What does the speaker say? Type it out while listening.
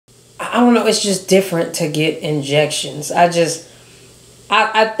I don't know. It's just different to get injections. I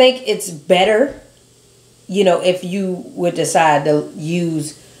think it's better, you know, if you would decide to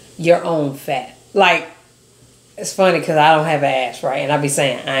use your own fat. Like, it's funny because I don't have an ass, right? And I be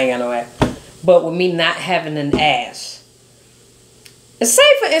saying I ain't got no ass. But with me not having an ass,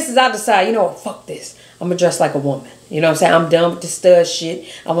 say for instance I decide, you know what, fuck this. I'm gonna dress like a woman. You know what I'm saying? I'm done with the stud shit.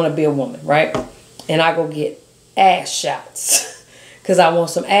 I want to be a woman, right? And I go get ass shots because I want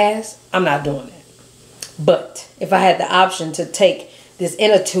some ass. I'm not doing that. But if I had the option to take this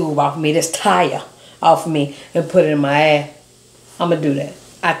inner tube off me, this tire off me, and put it in my ass, I'm gonna do that.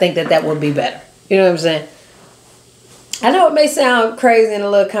 I think that would be better. You know what I'm saying? I know it may sound crazy and a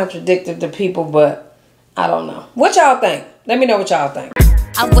little contradictory to people, but I don't know. What y'all think? Let me know what y'all think.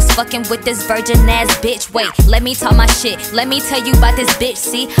 I was fucking with this virgin ass bitch. Wait, let me talk my shit. Let me tell you about this bitch.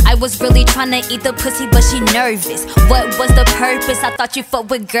 See, I was really trying to eat the pussy, but she nervous. What was the purpose? I thought you fuck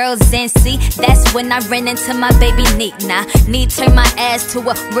with girls and see, that's when I ran into my baby Neek. Nah, need turn my ass to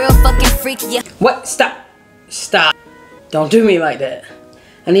a real fucking freak. Yeah. What? Stop. Stop. Don't do me like that.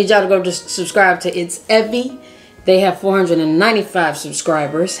 I need y'all to go just subscribe to It's Evie. They have 495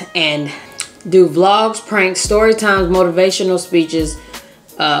 subscribers and do vlogs, pranks, story times, motivational speeches.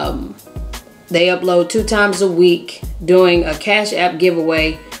 They upload 2 times a week, doing a Cash App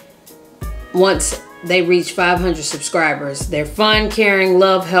giveaway once they reach 500 subscribers. They're fun, caring,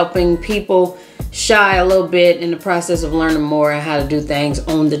 love helping people, shy a little bit in the process of learning more and how to do things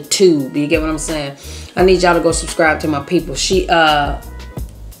on the tube. You get what I'm saying? I need y'all to go subscribe to my people. She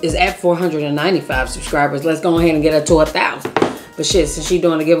is at 495 subscribers. Let's go ahead and get her to 1,000. But shit, since she's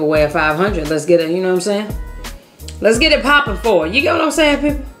doing a giveaway of 500, let's get it, you know what I'm saying? Let's get it popping for her. You get what I'm saying,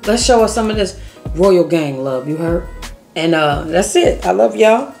 people? Let's show us some of this Royal Gang love, you heard? And that's it. I love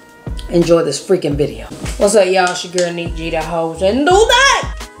y'all. Enjoy this freaking video. What's up, y'all? It's your girl NEEKG, the host, and do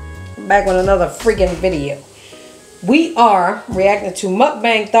that! I'm back with another freaking video. We are reacting to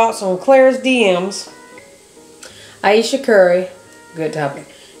mukbang thoughts on Claire's DMs, Aisha Curry, good topic,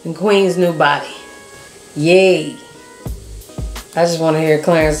 and Queen's new body. Yay. I just want to hear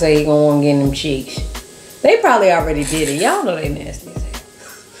Clarence say he gonna want to get in them cheeks. They probably already did it. Y'all know they nasty as hell.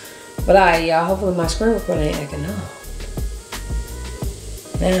 But alright, y'all. Hopefully my screen recorder ain't acting up.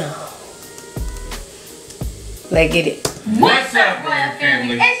 Now, let's get it. What's up, Royal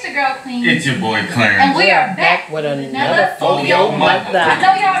Family? It's your girl, Queen. It's your boy, Clarence. And we are back with another Folio Mother. I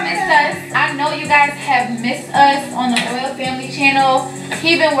know y'all missed us. I know you guys have missed us on the Royal Family channel.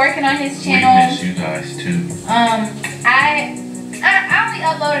 He been working on his channel. We miss you guys, too. I only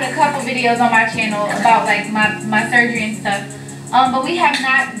uploaded a couple videos on my channel about like my surgery and stuff. But we have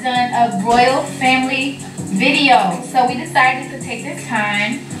not done a Royal Family video. So we decided to take this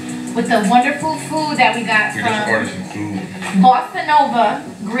time with the wonderful food that we got We from just ordered some food. Bossa Nova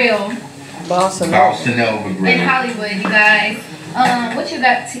Grill Bossa Nova Grill. in Hollywood, you guys. What you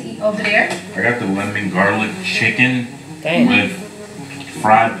got to eat over there? I got the lemon garlic chicken with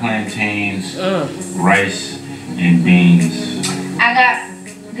fried plantains, rice, and beans. I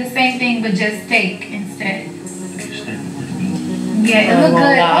got the same thing but just steak instead. Yeah, it looked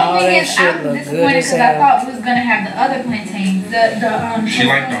good. Only thing is, I'm disappointed because I thought we was gonna have the other plantains. She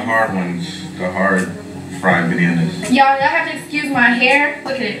liked the hard ones, the hard fried bananas. Y'all have to excuse my hair.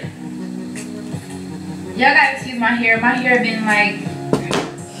 Look at it. Y'all gotta excuse my hair. My hair been like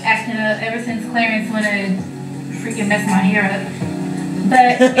acting up ever since Clarence wanna freaking mess my hair up.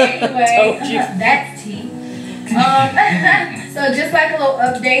 But anyway, that's tea. So just like a little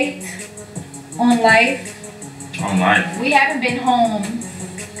update on life. We haven't been home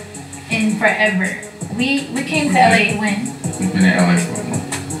in forever. We came to LA when? We've been in LA for a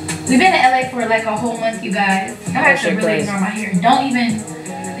month. We've been in LA for like a whole month, you guys. I have to really ignore my hair. Don't even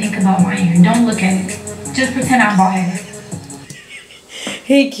think about my hair. Don't look at it. Just pretend I'm bald headed.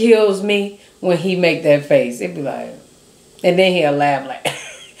 He kills me when he make that face. It be like, and then he'll laugh like,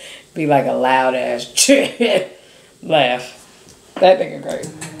 be like a loud ass laugh. That nigga great.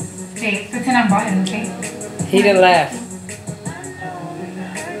 Okay, pretend I'm bald headed, okay? He didn't laugh.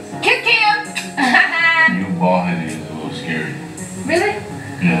 Kick him! You bald headed is a little scary. Really?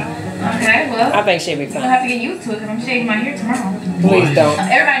 Yeah. Okay, well. I think she'll be fine. I'll have to get used to it because I'm shaving my hair tomorrow. Please don't.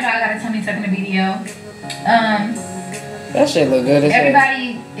 Everybody know I got a tummy tuck in the video. That shit look good as hell.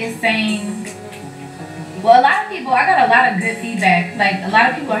 Everybody is saying, well, a lot of people, I got a lot of good feedback. Like, a lot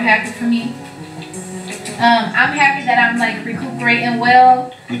of people are happy for me. I'm happy that I'm like recuperating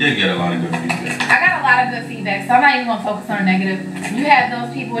well. We did get a lot of good feedback. I got a lot of good feedback, so I'm not even gonna focus on the negative. You have those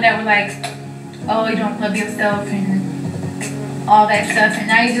people that were like, oh, you don't love yourself and all that stuff, and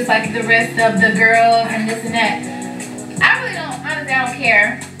now you just like the rest of the girls and this and that. I really don't, honestly, I don't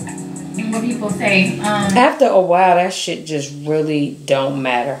care. what people say. After a while, that shit just really don't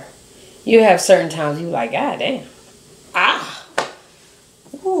matter. You have certain times you like, God damn. Ah.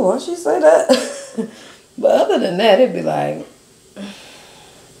 Ooh, why'd she say that? But other than that, it'd be like,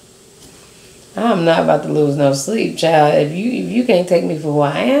 I'm not about to lose no sleep, child. If you can't take me for who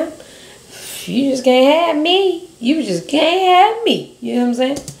I am, you just can't have me. You just can't have me. You know what I'm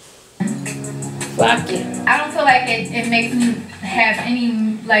saying? Fuck it. I don't feel like it makes me have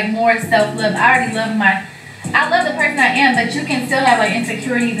any like more self-love. I already love I love the person I am, but you can still have like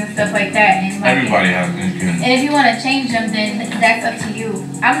insecurities and stuff like that. And like, everybody has insecurities. And if you want to change them, then that's up to you.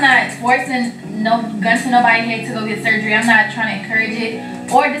 I'm not forcing gun to nobody's head to go get surgery. I'm not trying to encourage it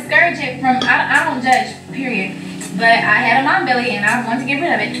or discourage it from. I don't judge. Period. But I had a mom belly and I wanted to get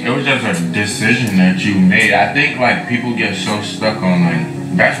rid of it. It was just a decision that you made. I think like people get so stuck on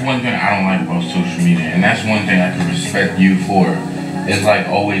like, that's one thing I don't like about social media, and that's one thing I can respect you for. It's like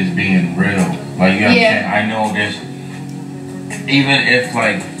always being real. Like, you know what I'm saying? I know this, even if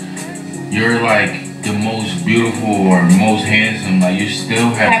like you're like the most beautiful or most handsome, like you still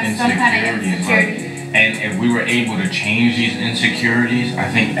have insecurities. Like, and if we were able to change these insecurities, I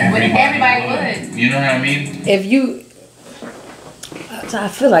think everybody would. You know what I mean? If you, I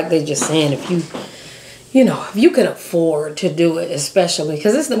feel like they're just saying if you can afford to do it, especially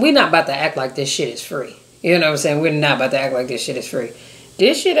because we're not about to act like this shit is free. You know what I'm saying? We're not about to act like this shit is free.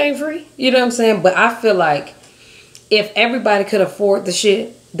 This shit ain't free. You know what I'm saying? But I feel like if everybody could afford the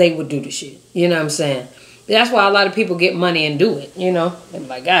shit, they would do the shit. You know what I'm saying? That's why a lot of people get money and do it, you know? They're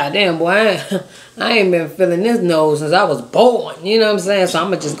like, God damn, boy, I ain't been feeling this nose since I was born. You know what I'm saying? So I'm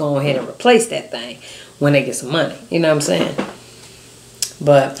going to just go ahead and replace that thing when they get some money. You know what I'm saying?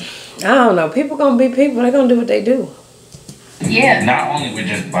 But, I don't know. People going to be people. They're going to do what they do. Yeah. Not only with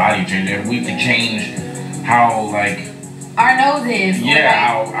just body change, if we could change how, like... our nose is.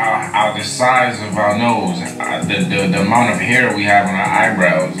 Yeah, our the size of our nose, the amount of hair we have on our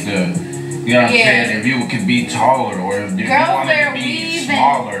eyebrows, you know what I'm saying? If you could be taller, or if you wanted to be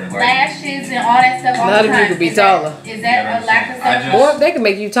smaller, like lashes and all that stuff. A lot of people be taller. Is that a lack of self-love? Boy, if they can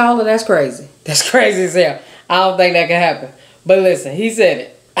make you taller, that's crazy. That's crazy as hell. I don't think that can happen. But listen, he said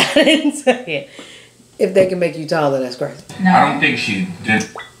it. I didn't say it. If they can make you taller, that's crazy. No. I don't think she did.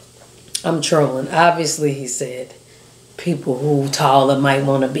 I'm trolling. Obviously, he said people who taller might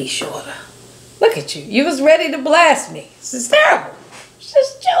want to be shorter. Look at you. You was ready to blast me. This is terrible.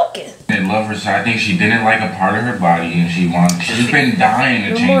 Just joking. I love her, so I think she didn't like a part of her body, and she's been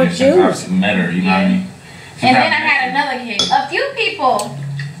dying to change it since I met her. You know what I mean? And then I had another hit. A few people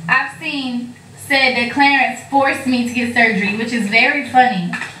I've seen said that Clarence forced me to get surgery, which is very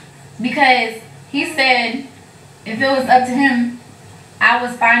funny because he said if it was up to him, I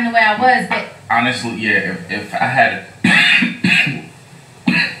was fine the way I was. But honestly, yeah, if I had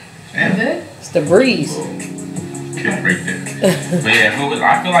good? It's the breeze. Right there. But yeah,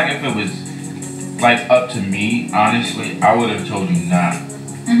 I feel like if it was like up to me, honestly, I would have told you not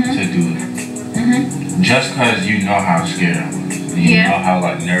to do it. Just cause you know how scared I was. You know how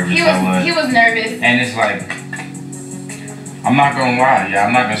like nervous I was. He was nervous. And it's like, I'm not gonna lie,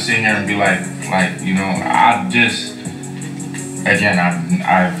 I'm not gonna sit here and be like you know, I just, again,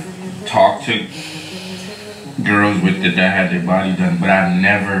 I've talked to girls that had their body done, but I've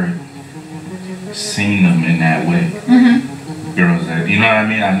never seen them in that way. Girls that, you know what I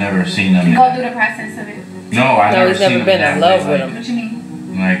mean? I've never seen them. Go through the process of it. No, I've never seen them been in love with them. What you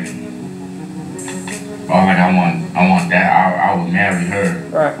mean? Like, oh, like I want that. I would marry her.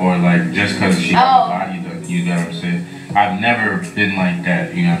 Right. Or like just because she got a body done. You know what I'm saying? I've never been like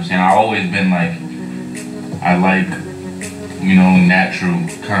that. You know what I'm saying? I've always been like, I like, you know, natural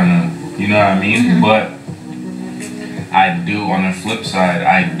kind of. You know what I mean? But I do, on the flip side,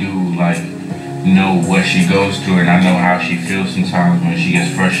 I do like know what she goes through, and I know how she feels sometimes when she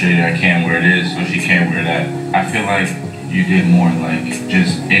gets frustrated. I can't wear this, so she can't wear that. I feel like you did more like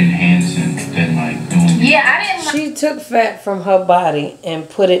just enhancing than like doing. Yeah, I didn't. She took fat from her body and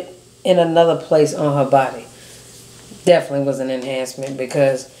put it in another place on her body. Definitely was an enhancement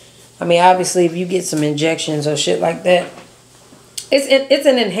because, I mean, obviously if you get some injections or shit like that, it's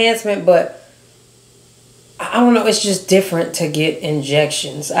an enhancement, but I don't know, it's just different to get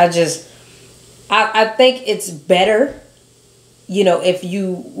injections. I think it's better, you know, if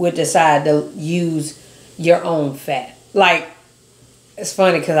you would decide to use your own fat. Like, it's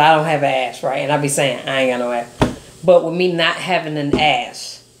funny because I don't have an ass, right? And I be saying I ain't got no ass. But with me not having an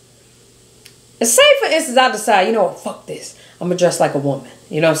ass, say for instance I decide, you know what, fuck this. I'm going to dress like a woman.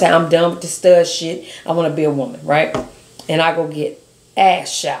 You know what I'm saying? I'm done with the stud shit. I want to be a woman, right? And I go get ass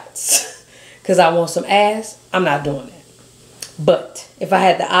shots because I want some ass. I'm not doing that. But if I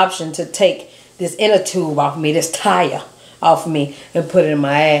had the option to take this inner tube off me, this tire off me, and put it in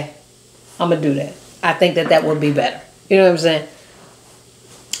my ass, I'm going to do that. I think that would be better. You know what I'm saying?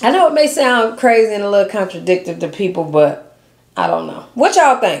 I know it may sound crazy and a little contradictory to people, but I don't know. What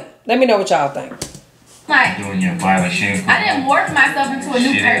y'all think? Let me know what y'all think. Like, doing your body, like she ain't I didn't morph myself into a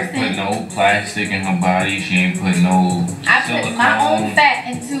new person. She didn't put no plastic in her body. She ain't put no I silicone. put my own fat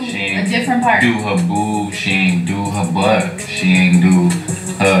into a different part. Do her boob. She ain't do her butt. She ain't do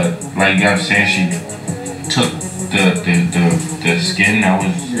her, like you know what I'm saying, she took the skin that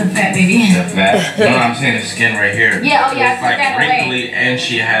was the fat baby. The fat. No, I'm saying the skin right here. Yeah, oh yeah, I took like that wrinkly, away. and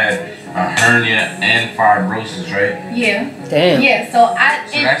she had a hernia and fibrosis, right? Yeah. Damn. Yeah, so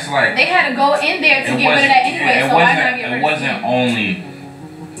that's like, they had to go in there to get rid of that anyway. So why not get rid of it? It wasn't only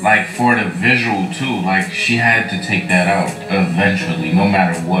like for the visual too. Like she had to take that out eventually, no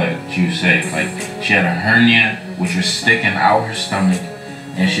matter what you say. Like she had a hernia which was sticking out her stomach,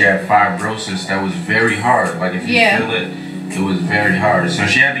 and she had fibrosis that was very hard. Like if you feel it, it was very hard. So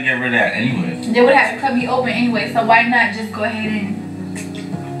she had to get rid of that anyway. They would have to cut me open anyway. So why not just go ahead and,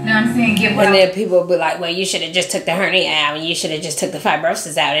 you know what I'm saying, get what? And then people will be like, well, you should have just took the hernia out, and you should have just took the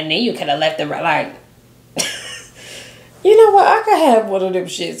fibrosis out, and then you could have left the, like, you know what, I could have one of them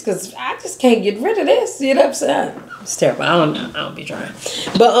shits, because I just can't get rid of this, you know what I'm saying? It's terrible. I don't be trying.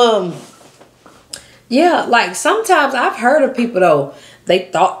 But, yeah, like, sometimes I've heard of people, though, they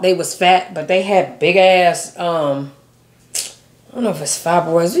thought they was fat, but they had big ass, I don't know if it's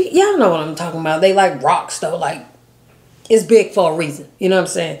fibroids. Y'all know what I'm talking about. They like rocks, though, like, it's big for a reason. You know what I'm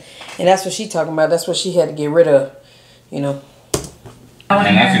saying? And that's what she talking about. That's what she had to get rid of. You know.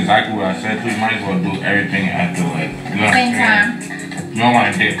 And that's exactly what I said. You might as well do everything after, like, you know what I'm saying? You don't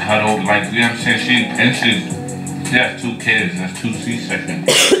want to get cut open. Like, you know what I'm saying? She has 2 kids. That's 2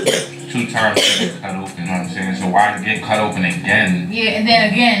 C-sections. 2 times she get cut open. You know what I'm saying? So why get cut open again? Yeah, and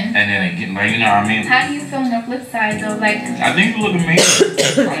then again. And then again. Like, you know what I mean? How do you feel on the flip side, though? Like, I think you look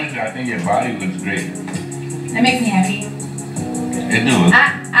amazing. Honestly, I think your body looks great. That makes me happy. It do.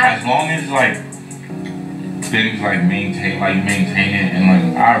 As long as like things like maintain it, and like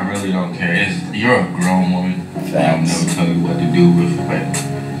I really don't care. You're a grown woman. I'll never tell you what to do with like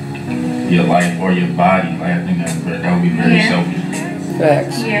your life or your body. Like I think that would be very selfish.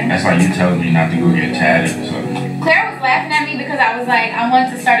 Facts. Yeah. That's like you telling me not to go get tatted or something. Claire was laughing at me because I was like, I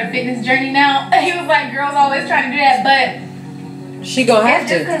wanted to start a fitness journey now. He was like, girls always trying to do that, but she gonna have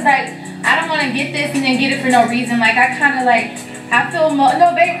to. Just because like I don't want to get this and then get it for no reason. Like I kind of like. I feel no,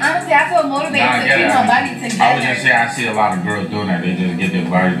 babe. Honestly, I feel motivated to keep my body together. I was just saying, I see a lot of girls doing that. They just get their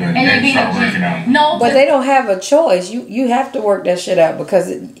body done and then start working out. No, but they don't have a choice. You have to work that shit out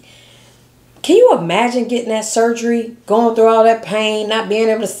because. Can you imagine getting that surgery, going through all that pain, not being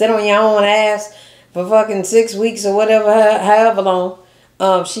able to sit on your own ass for fucking 6 weeks or whatever, however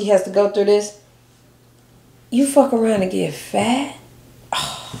long she has to go through this? You fuck around and get fat,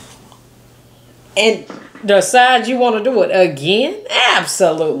 and decide you want to do it again?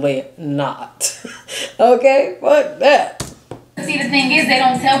 Absolutely not. Okay, fuck that. See, the thing is, they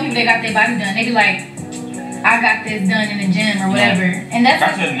don't tell people they got their body done. They be like, I got this done in the gym or whatever. And that's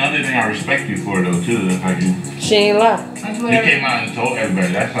another thing I respect you for, though, too. That's like she ain't lie. You came out and told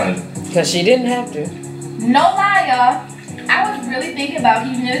everybody. That's like... Because she didn't have to. No lie, y'all. I was really thinking about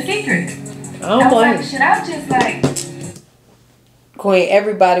keeping it a secret. I was like, should I just like... Queen,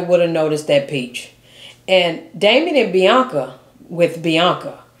 everybody would have noticed that peach. And Damien and Bianca, with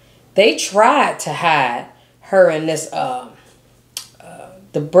Bianca, they tried to hide her in this, the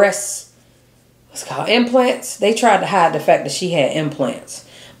breast, what's it called, implants. They tried to hide the fact that she had implants.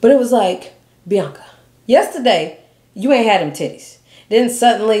 But it was like, Bianca, yesterday, you ain't had them titties. Then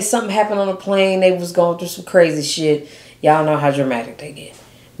suddenly something happened on a plane. They was going through some crazy shit. Y'all know how dramatic they get.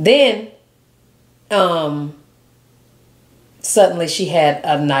 Then, suddenly she had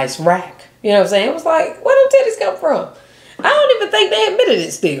a nice rack. You know what I'm saying? It was like, where them titties come from? I don't even think they admitted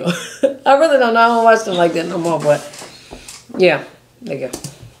it still. I really don't know. I don't watch them like that no more. But yeah, there you go.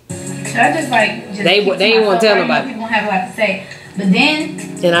 Should I just like they ain't want to tell nobody. People won't have a lot to say, but then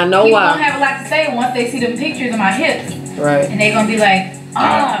and I know people why. Don't have a lot to say once they see the pictures of my hips. Right. And they gonna be like,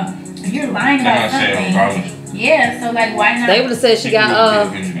 you're lying about something. Yeah. So like, why not? They would have said she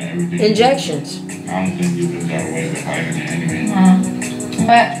got injections. I don't think you would have got away with hiding it anyway.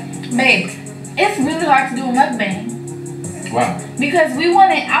 But. Babe, it's really hard to do a mukbang. Wow. Because I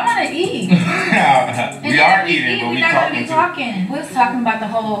want to eat. We are eating, but we're not going to be talking. We was talking about the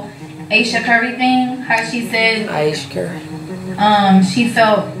whole Aisha Curry thing. How she said... Aisha Curry. She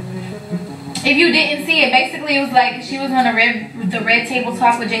felt... If you didn't see it, basically it was like she was on the red table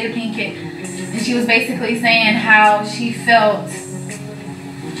talk with Jada Pinkett. And she was basically saying how she felt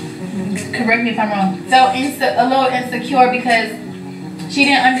correct me if I'm wrong, felt a little insecure because she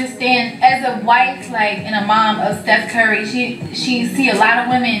didn't understand, as a wife, like, and a mom of Steph Curry, she see a lot of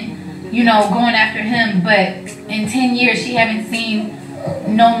women, you know, going after him, but in 10 years she haven't seen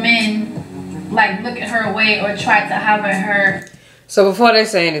no men like look at her away or try to holler at her. So before they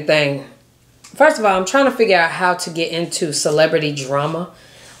say anything, first of all, I'm trying to figure out how to get into celebrity drama.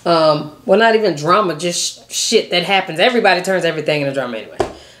 Well, not even drama, just shit that happens. Everybody turns everything into drama anyway,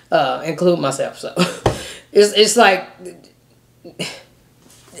 include myself. So it's like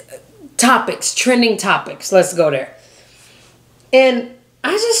topics, trending topics. Let's go there. And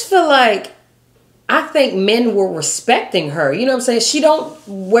I just feel like, I think men were respecting her. You know what I'm saying? She don't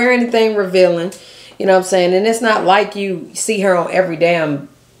wear anything revealing. You know what I'm saying? And it's not like you see her on every damn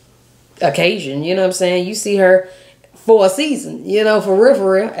occasion. You know what I'm saying? You see her for a season, you know, for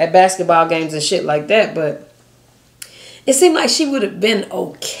real, at basketball games and shit like that. But it seemed like she would have been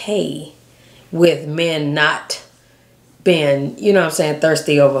okay with men not being, you know what I'm saying,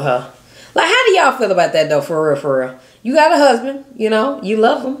 thirsty over her. Like, how do y'all feel about that, though, for real? You got a husband, you know, you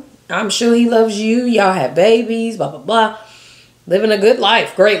love him. I'm sure he loves you. Y'all have babies, blah, blah, blah. Living a good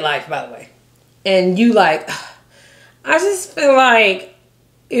life. Great life, by the way. And you like, I just feel like,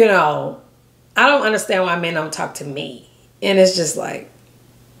 you know, I don't understand why men don't talk to me. And it's just like,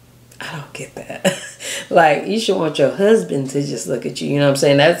 I don't get that. Like, you should want your husband to just look at you. You know what I'm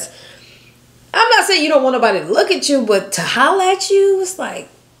saying? I'm not saying you don't want nobody to look at you, but to holler at you, it's like,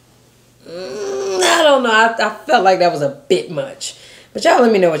 I don't know. I felt like that was a bit much. But y'all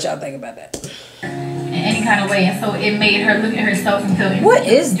let me know what y'all think about that. In any kind of way. And so it made her look at herself and feel insecure. What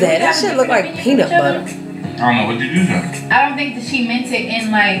is that? That shit look like peanut butter. I don't know. What did you say? I don't think that she meant it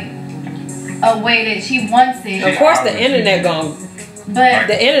in like a way that she wants it. Of course the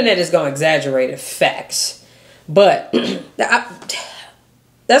internet is gonna exaggerate it. Facts. But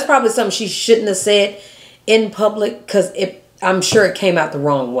that's probably something she shouldn't have said in public, because I'm sure it came out the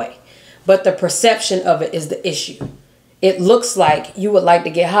wrong way. But the perception of it is the issue. It looks like you would like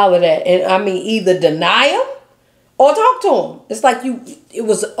to get hollered at. And I mean, either deny him or talk to him. It's like it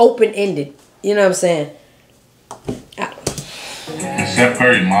was open-ended. You know what I'm saying? And Steph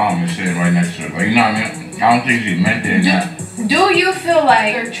Curry's mom is sitting right next to her. Like, you know what I mean? I don't think she meant it. Do you feel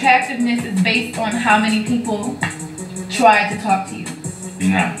like your attractiveness is based on how many people try to talk to you?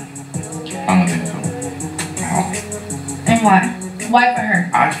 Nah. I don't think so. No. And why? Why for her?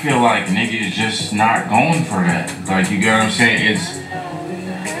 I feel like niggas just not going for that. Like, you get what I'm saying?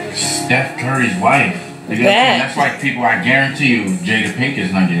 It's Steph Curry's wife. You get what I'm saying? That's like people, I guarantee you, Jada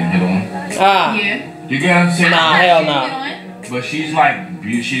Pinkett's not getting hit on. Yeah. You get what I'm saying? Nah, hell no. But she's like,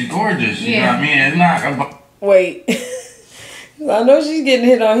 she's gorgeous. You know what I mean? It's not. Wait. I know she's getting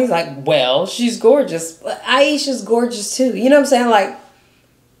hit on. He's like, well, she's gorgeous. But Aisha's gorgeous too. You know what I'm saying? Like,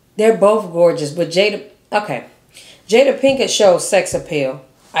 they're both gorgeous. But Jada Pinkett shows sex appeal.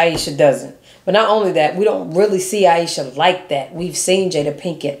 Aisha doesn't. But not only that, we don't really see Aisha like that. We've seen Jada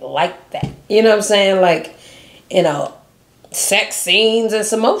Pinkett like that. You know what I'm saying? Like, you know, sex scenes and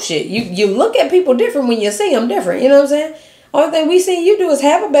some more shit. You look at people different when you see them different. You know what I'm saying? Only thing we see you do is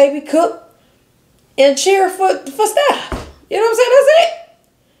have a baby, cook, and cheer for stuff. You know what I'm saying? That's it.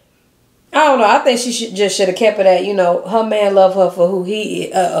 I don't know. I think she should have kept it at, you know, her man love her for who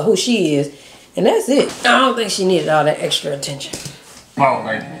she is. And that's it. I don't think she needed all that extra attention. Well,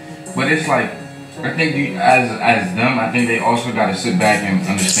 like, but it's like, I think as them, I think they also got to sit back and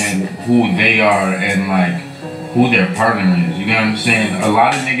understand who they are and like who their partner is. You know what I'm saying? A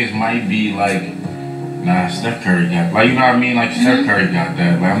lot of niggas might be like, nah, Steph Curry got, like, you know what I mean? Like, Steph Curry got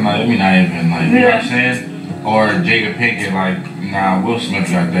that. Like, I'm not, let me not even, like, you know what I'm saying? Or Jada Pinkett, like, nah, Will Smith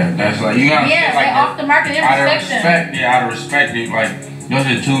got that. That's like, you know what I'm saying? Like, off the market, out of respect, out of respect, like, those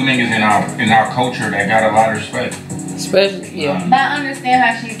are two niggas in our culture that got a lot of respect. Especially, yeah. But I understand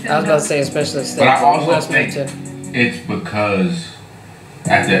how she feels. I was about to say, especially Steph. But I also think it's because,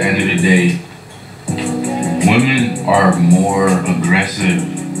 at the end of the day, women are more aggressive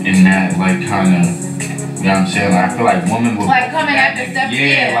in that, like, kind of, you know what I'm saying? Like, I feel like women will like coming after Steph.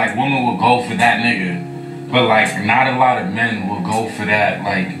 Yeah, like women will go for that nigga, but like not a lot of men will go for that.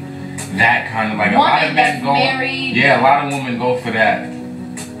 Like that kind of like woman a lot of men go. Married. Yeah, a lot of women go for that.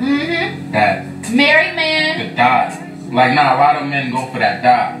 That married man. The dot. Like nah, a lot of men go for that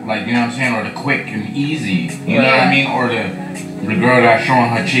dot. Like you know what I'm saying, or the quick and easy. You know what I mean, or the girl that's showing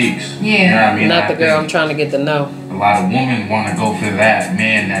her cheeks. Yeah. You know what I mean? Not the girl I'm trying to get to know. A lot of women want to go for that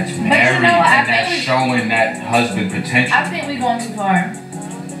man that's married and that's showing that husband potential. I think we're going too far.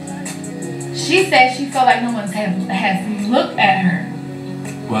 She said she felt like no one has looked at her.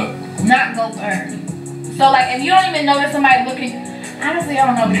 But not go for her. So like if you don't even notice somebody looking, Honestly, I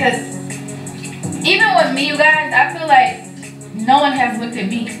don't know, because even with me, you guys, I feel like no one has looked at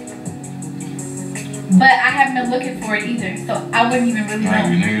me. But I haven't been looking for it either, so I wouldn't even really know.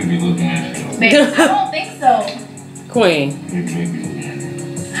 You niggas be looking at you. Babe, I don't think so. Queen.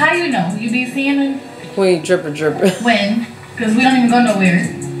 How you know? You be seeing them? Queen dripper. When? Because we don't even go nowhere.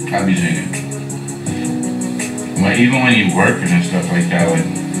 I be seeing it. But even when you working and stuff like that, like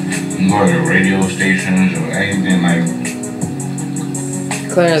you go to radio stations or anything, like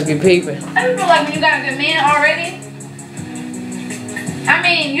Clarence be peeping. I just feel like when you got a good man already, I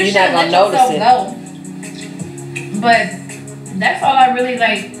mean, you should let yourself go. But that's all I really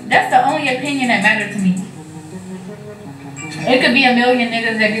like. That's the only opinion that matters to me. It could be a million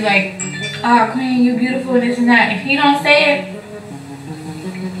niggas that be like, "Oh, Queen, you beautiful," this and that. If he don't say it,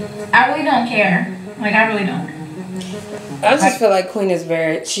 I really don't care. Like, I really don't. I just feel like Queen is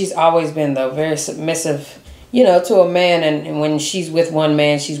she's always been, though, very submissive, you know, to a man. And when she's with one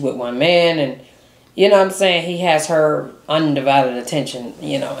man, she's with one man. And, you know what I'm saying? He has her undivided attention,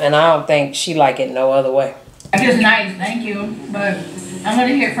 you know. And I don't think she like it no other way. It's nice, thank you. But I'm going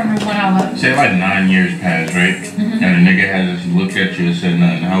to hear from her when I love. Say like 9 years passed, right? Mm-hmm. And a nigga has just looked at you and said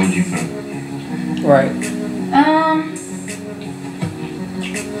nothing. How would you feel? Right.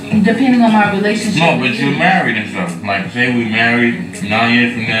 Depending on my relationship. No, but you're married and stuff. Like, say we married 9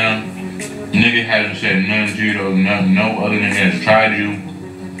 years from now, nigga hasn't said nothing to you, though, no other than has tried you.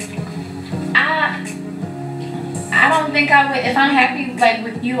 I don't think I would. If I'm happy like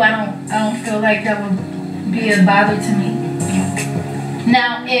with you, I don't feel like that would be a bother to me.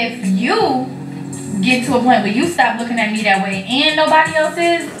 Now, if you get to a point where you stop looking at me that way and nobody else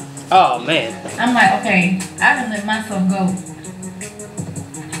is, oh man, I'm like, okay, I can let myself go.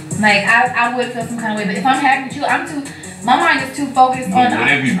 Like, I would feel some kind of way, but if I'm happy with you, my mind is too focused on. But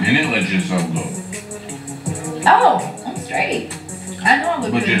whatever you've been in, let yourself go. Oh, I'm straight. I know I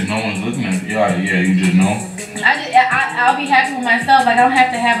look but good. Just no one's looking at you. Yeah, you just know. I'll be happy with myself. Like, I don't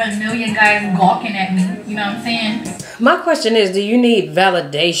have to have a million guys gawking at me. You know what I'm saying? My question is, do you need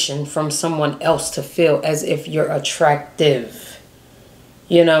validation from someone else to feel as if you're attractive?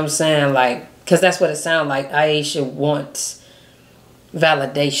 You know what I'm saying? Like, because that's what it sounds like. Aisha wants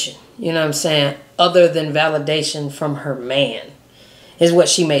validation. You know what I'm saying? Other than validation from her man. Is what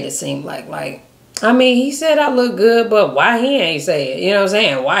she made it seem like. Like, I mean, he said I look good, but why he ain't say it? You know what I'm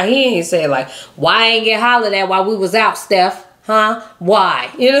saying? Why he ain't say it? Like, why ain't get hollered at while we was out, Steph? Huh?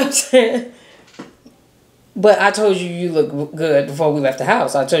 Why? You know what I'm saying? But I told you you look good before we left the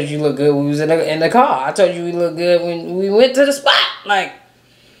house. I told you you look good when we was in the car. I told you we look good when we went to the spot. Like,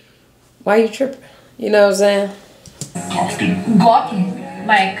 why you tripping? You know what I'm saying? Gawking.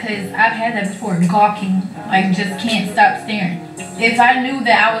 Like, because I've had that before. Gawking. Like, just can't stop staring. If I knew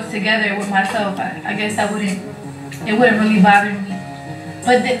that I was together with myself, I guess it wouldn't really bother me.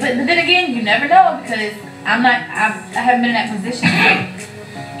 But then again, you never know, because I haven't been in that position.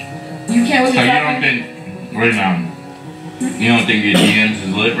 You can't really. So you don't think right now? You don't think your DMs is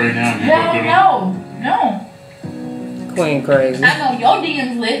lit right now? No. Queen crazy. I know your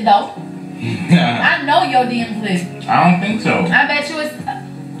DMs lit though. I know your DMs lit. I don't think so. I bet you it's.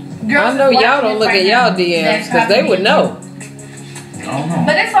 Girls I know y'all don't look at y'all DMs because they would know. I don't know.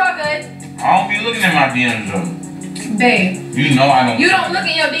 But it's all good. I don't be looking at my DMs though. Babe. You know I don't. You don't look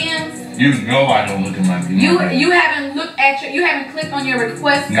at your DMs? You know I don't look at my DMs. You haven't looked at you haven't clicked on your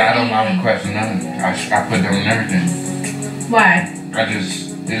requests? Not on my requests or nothing. I put them in everything. Why?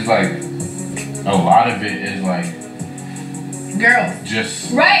 It's like, a lot of it is like. Girls.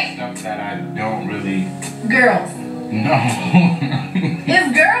 Just right. Stuff that I don't really. Girls. No.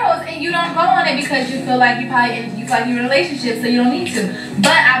 It's girls, and you don't go on it because you feel like you're in a relationship, so you don't need to.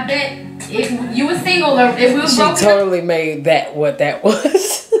 But I bet if you were single or if we were broken, she totally made that what that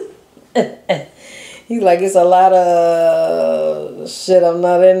was. He's like, it's a lot of shit I'm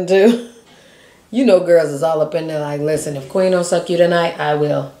not into. You know, girls is all up in there like, listen, if Queen don't suck you tonight, I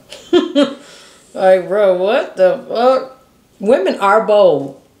will. Like, bro, what the fuck? Women are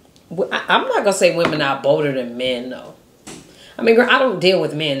bold. I'm not gonna say women are bolder than men though. I mean, girl, I don't deal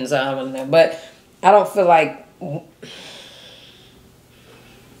with men, so I don't know, but I don't feel like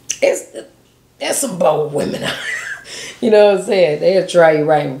there's some bold women out. You know what I'm saying? They'll try you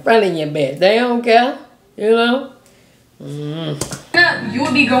right in front of your bed. They don't care, you know. No, you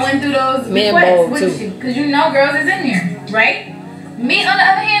would be going through those men requests, bold wouldn't too, you? Because you know girls is in there, right? Me, on the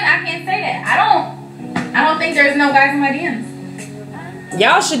other hand, I can't say that. I don't think there's no guys in my DMs.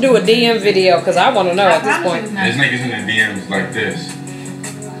 Y'all should do a DM video because I want to know at this point. There's niggas in the DMs like this,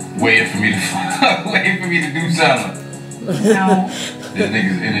 waiting for me to do something. No. There's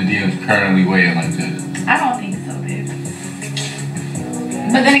niggas in the DMs currently waiting like this. I don't think so, babe.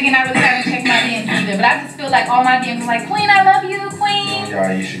 But then again, I really haven't checked my DMs either. But I just feel like all my DMs are like, Queen, I love you, Queen.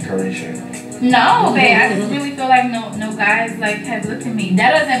 Yeah, you should curry shit. No, babe. I just really feel like no guys like have looked at me.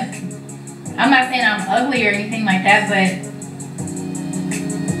 That doesn't. I'm not saying I'm ugly or anything like that, but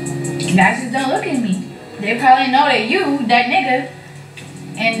guys just don't look at me. They probably know that you, that nigga,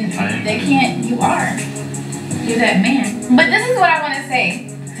 and they can't. You are. You're that man. But this is what I want to say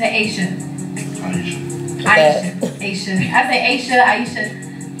to Aisha. Aisha. I say Aisha.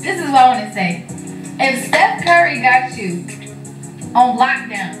 This is what I want to say. If Steph Curry got you on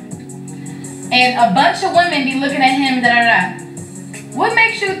lockdown and a bunch of women be looking at him, what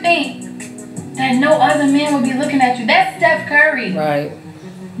makes you think that no other man would be looking at you? That's Steph Curry. Right.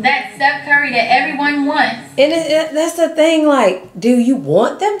 That's Steph Curry that everyone wants. And that's the thing, like, do you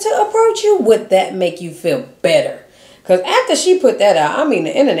want them to approach you? Would that make you feel better? Because after she put that out, I mean,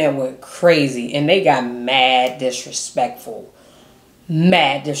 the internet went crazy. And they got mad disrespectful.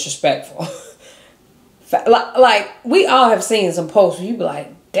 Mad disrespectful. Like, we all have seen some posts where you be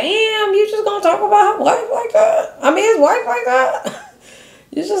like, damn, you just gonna talk about her wife like that? I mean, his wife like that?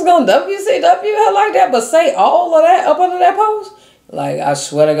 You just gonna WCW her like that? But say all of that up under that post? Like, I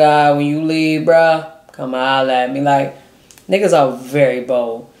swear to God, when you leave, bruh, come holler at me. Like, niggas are very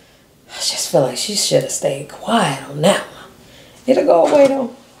bold. I just feel like she should have stayed quiet on that one. It'll go away,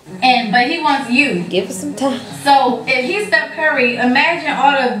 though. But he wants you. Give it some time. So, if he's Steph Curry, imagine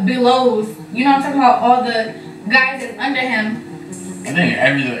all the belows. You know what I'm talking about? All the guys that's under him. I think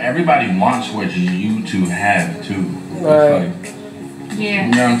everybody wants what you two have, too. Right. Like, Yeah.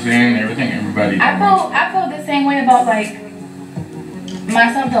 you know what I'm saying? Everybody. I feel the same way about, like,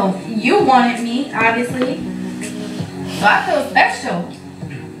 myself though. You wanted me, obviously, so I feel special.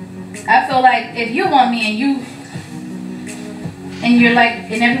 I feel like if you want me and you're like,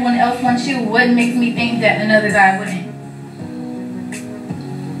 and everyone else wants you, what makes me think that another guy wouldn't?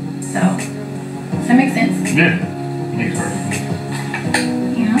 So, does that make sense? Yeah, makes perfect.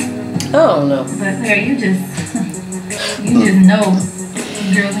 You know? I don't know. But Claire, you just know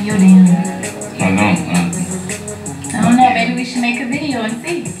girls in your DM. I don't. I don't know. Maybe we should make a video and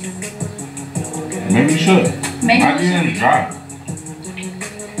see. Maybe we should. Maybe My we should. DMs drop.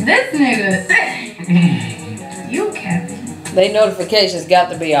 This nigga. You capping. They notifications got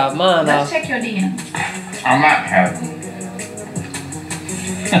to be off mine. Let's check your DM. I'm not happy.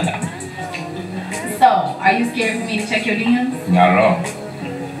 So, are you scared for me to check your DMs? Not at all.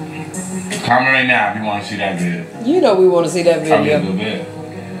 Comment right now if you want to see that video. You know we want to see that I'll be a video. little bit.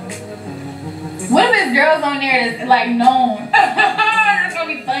 What if there's girls on there that's like known? That's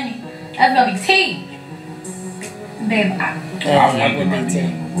gonna be funny. That's gonna be tea. Babe, I went through my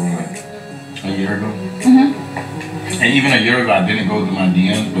DMs before, like, a year ago. And even a year ago, I didn't go through my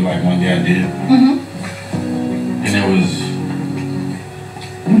DMs, but like one day I did. And there was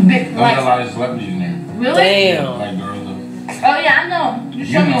a lot of celebrities in there. Really? Damn. Like girls. Oh yeah, I know. You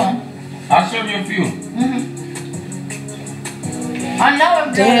showed me one. I'll show you a few. I know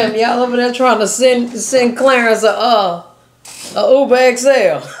it's good. Damn, y'all over there trying to send Clarence a Uber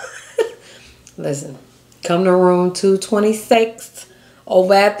XL. Listen, come to room 226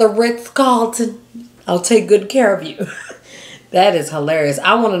 over at the Ritz-Carlton. I'll take good care of you. That is hilarious.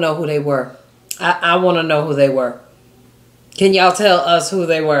 I want to know who they were. I want to know who they were. Can y'all tell us who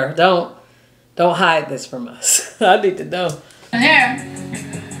they were? Don't hide this from us. I need to know. Yeah.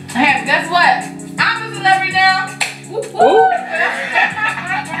 Hey, guess what? I'm a celebrity now. Whoop, whoop.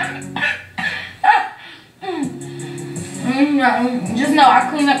 Just know I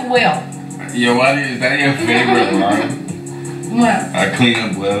clean up well. Yo, what is that your favorite line? What? I clean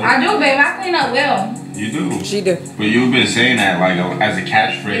up well. I do, babe. I clean up well. You do. She do. But you've been saying that like as a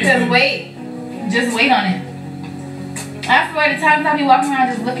catchphrase. Because wait. Just wait on it. I swear the times I be walking around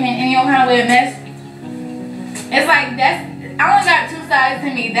just looking any old kind of way a mess. It's like I only got two sides to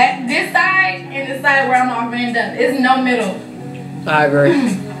me. This side and the side where I'm all ringed up. It's no middle. I agree.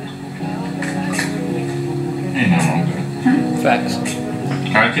 Ain't nothing wrong with that. Facts.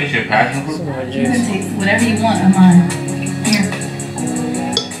 Can I taste your passion fruit? You can taste whatever you want of mine. Here.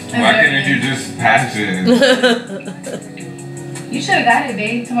 Why couldn't you just pass it? You should have got it,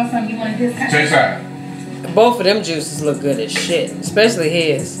 babe. Tell my son you wanted this kind. Taste that. Both of them juices look good as shit. Especially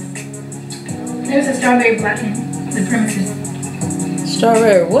his. There's a strawberry blackened. The premises.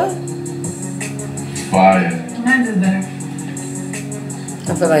 Strawberry what? Fire. Mine's is better.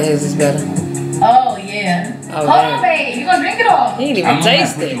 I feel like his is better. Oh, yeah. Oh, Hold yeah. on, babe. You gonna drink it all. He didn't I'm even gonna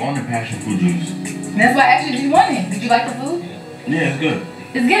taste put it. you on the passion fruit juice. That's why I asked you, did you want it? Did you like the food? Yeah, it's good.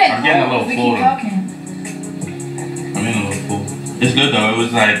 It's getting I'm getting a cold. little We full. keep talking. I'm in a little full. It's good though. It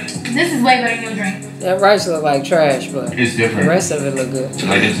was like This is way better than your drink. That rice look like trash, but It's different. the rest of it look good.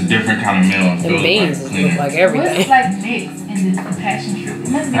 Like it's a different kind of meal. It And feels beans like look like everything. What's like mixed in the passion fruit? It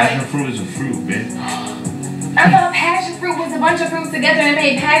must be Passion like, fruit is a fruit, bitch. I thought passion fruit was a bunch of fruits together and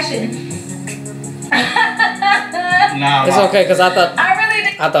made passion. Nah, It's okay, because I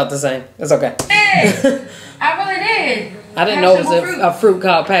I thought the same. It's okay. did. I really did. I didn't know it was Passion a fruit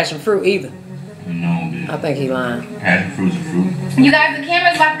called passion fruit either. No, bitch. I think he lying. Passion fruit's a fruit. You guys, the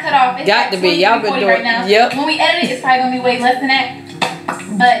camera's about to cut off. It's Got at to be. Y'all been 23:40 doing. right now. Yep. When we edit it, it's probably gonna be way less than that.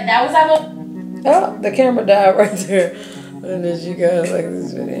 But that was our. Oh, the camera died right there. And did you guys like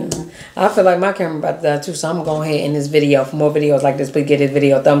this video? I feel like my camera about to die too, so I'm gonna go ahead in this video. For more videos like this, please give this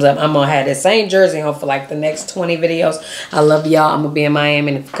video a thumbs up. I'm gonna have the same jersey on for like the next 20 videos. I love y'all. I'm gonna be in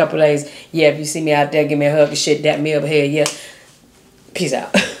Miami in a couple of days. Yeah, if you see me out there, give me a hug and shit. Dap me up here. Yeah. Peace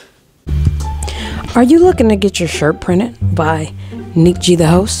out. Are you looking to get your shirt printed by NEEKG the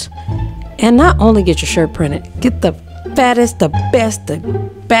host? And not only get your shirt printed, get the fattest, the best, the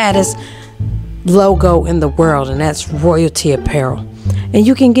baddest logo in the world, and that's Royalty Apparel. And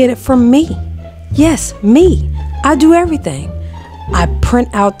you can get it from me. Yes, me. I do everything. I print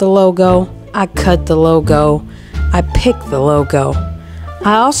out the logo, I cut the logo, I pick the logo.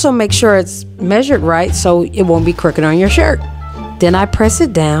 I also make sure it's measured right so it won't be crooked on your shirt. Then I press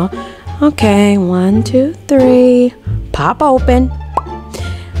it down. Okay, 1, 2, 3. Pop open.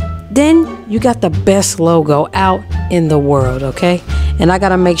 Then you got the best logo out in the world, okay? And I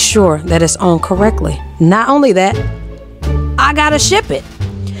gotta make sure that it's on correctly. Not only that, I gotta ship it.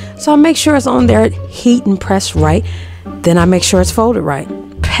 So I make sure it's on there, heat and press right. Then I make sure it's folded right.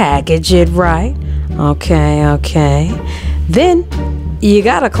 Package it right. Okay. Then you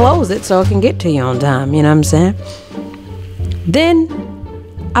gotta close it so it can get to you on time, you know what I'm saying? Then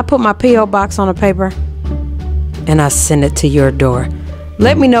I put my P.O. box on a paper and I send it to your door.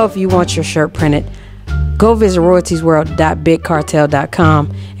 Let me know if you want your shirt printed. Go visit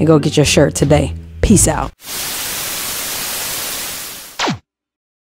royaltiesworld.bigcartel.com and go get your shirt today. Peace out.